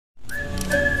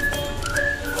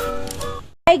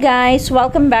Hi guys!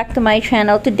 Welcome back to my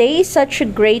channel. Today is such a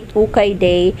great ukay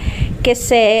day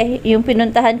kasi yung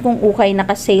pinuntahan kong ukay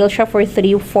naka-sale siya for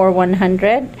 3 for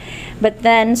 100. But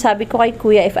then sabi ko kay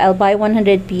kuya, if I'll buy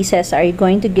 100 pieces, are you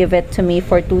going to give it to me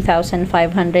for 2,500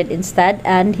 instead?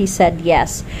 And he said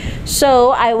yes.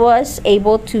 So I was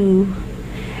able to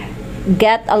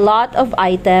get a lot of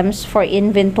items for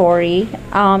inventory.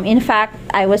 In fact,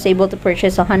 I was able to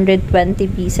purchase 120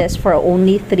 pieces for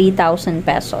only 3,000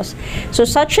 pesos. So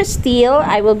such a steal.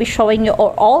 I will be showing you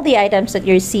all the items that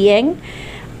you're seeing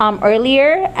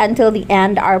earlier until the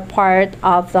end are part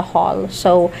of the haul.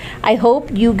 So I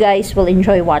hope you guys will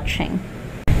enjoy watching.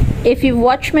 If you've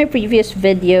watched my previous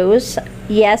videos,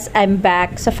 yes, I'm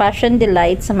back sa Fashion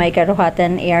Delight sa may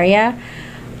Karuhatan area.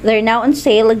 They're now on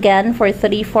sale again for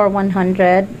 3 for 100.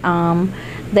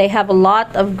 They have a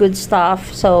lot of good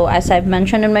stuff. So as I've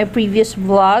mentioned in my previous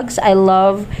vlogs, I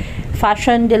love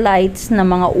Fashion Delights na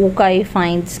mga ukay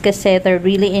finds kasi they're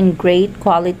really in great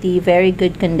quality, very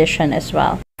good condition as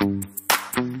well.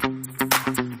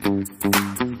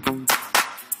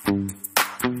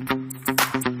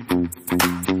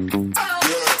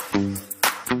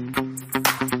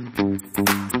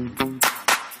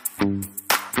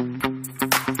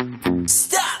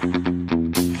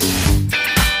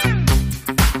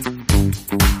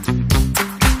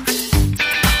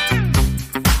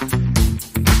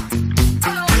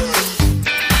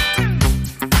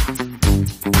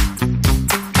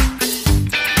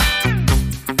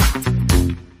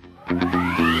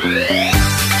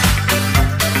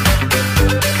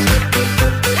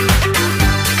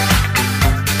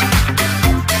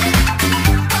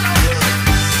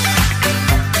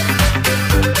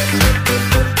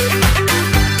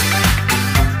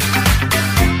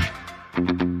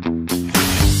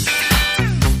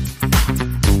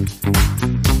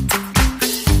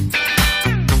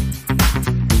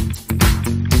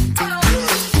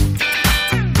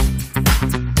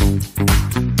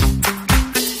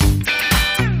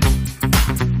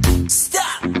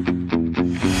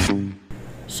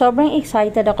 Sobrang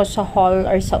excited ako sa haul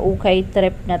or sa ukay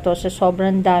trip na to. So,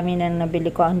 sobrang dami na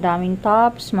nabili ko. Ang daming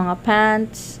tops, mga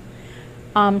pants,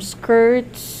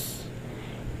 skirts,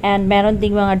 and meron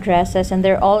ding mga dresses. And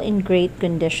they're all in great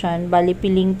condition. Bali,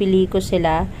 piling-pili ko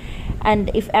sila. And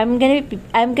if I'm gonna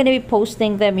be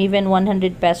posting them even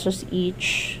 100 pesos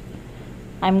each,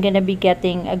 I'm gonna be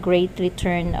getting a great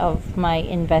return of my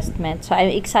investment. So,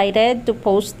 I'm excited to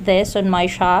post this on my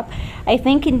shop. I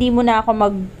think hindi muna ako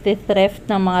mag-thrift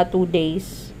ng mga 2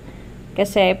 days.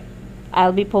 Kasi,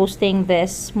 I'll be posting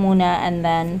this muna and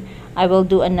then I will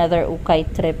do another ukay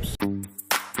trips.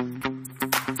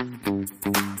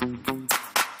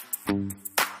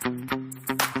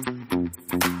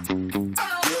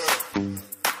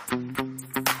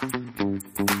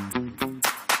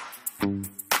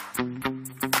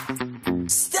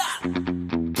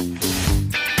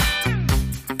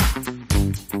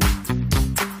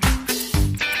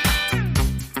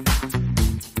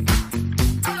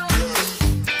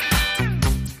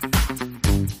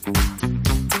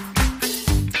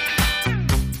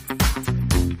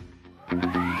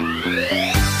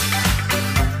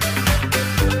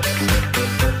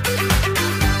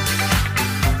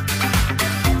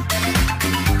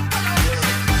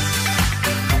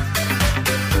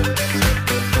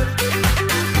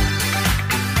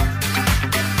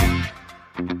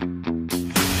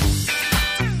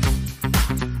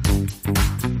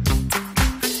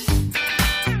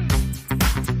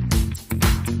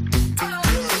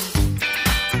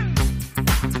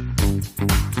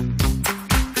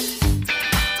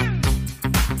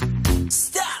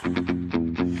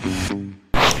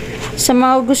 Sa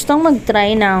mga gustong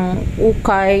mag-try ng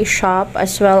ukay shop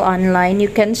as well online, you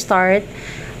can start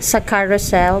sa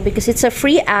Carousel because it's a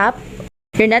free app.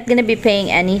 You're not gonna be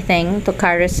paying anything to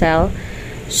Carousel.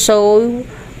 So,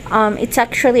 it's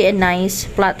actually a nice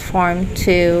platform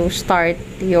to start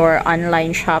your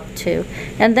online shop too.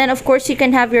 And then, of course, you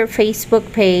can have your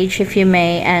Facebook page if you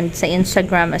may, and sa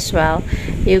Instagram as well.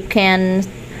 You can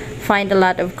find a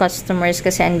lot of customers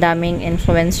kasi ang daming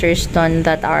influencers done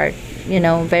that are, you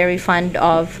know, very fond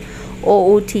of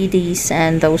OOTDs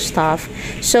and those stuff.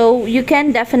 So you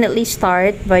can definitely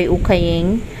start by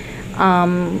ukaying.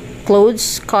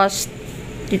 Clothes cost,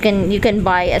 you can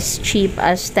buy as cheap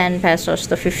as 10 pesos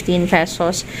to 15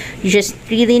 pesos. You just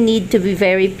really need to be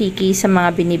very picky sa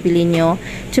mga binibili nyo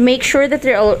to make sure that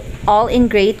they're all in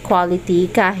great quality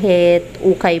kahit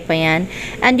ukay pa yan.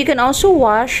 And you can also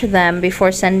wash them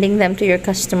before sending them to your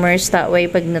customers. That way,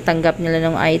 pag natanggap nila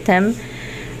ng item,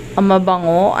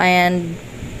 mabango and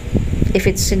if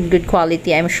it's in good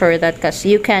quality, I'm sure that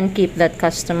you can keep that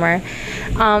customer.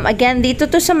 Again, dito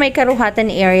to sa may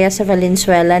Karuhatan area sa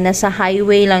Valenzuela, nasa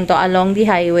highway lang to, along the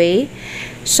highway.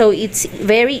 So it's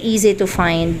very easy to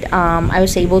find. I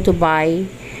was able to buy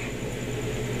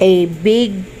a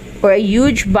big or a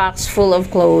huge box full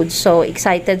of clothes. So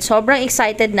excited, sobrang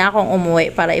excited na akong umuwi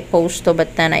para i-post to,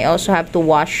 but then I also have to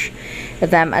wash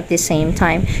them at the same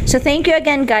time. So thank you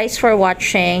again guys for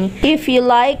watching. If you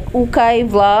like Ukay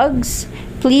vlogs,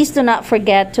 please do not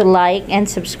forget to like and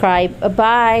subscribe.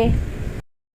 Bye.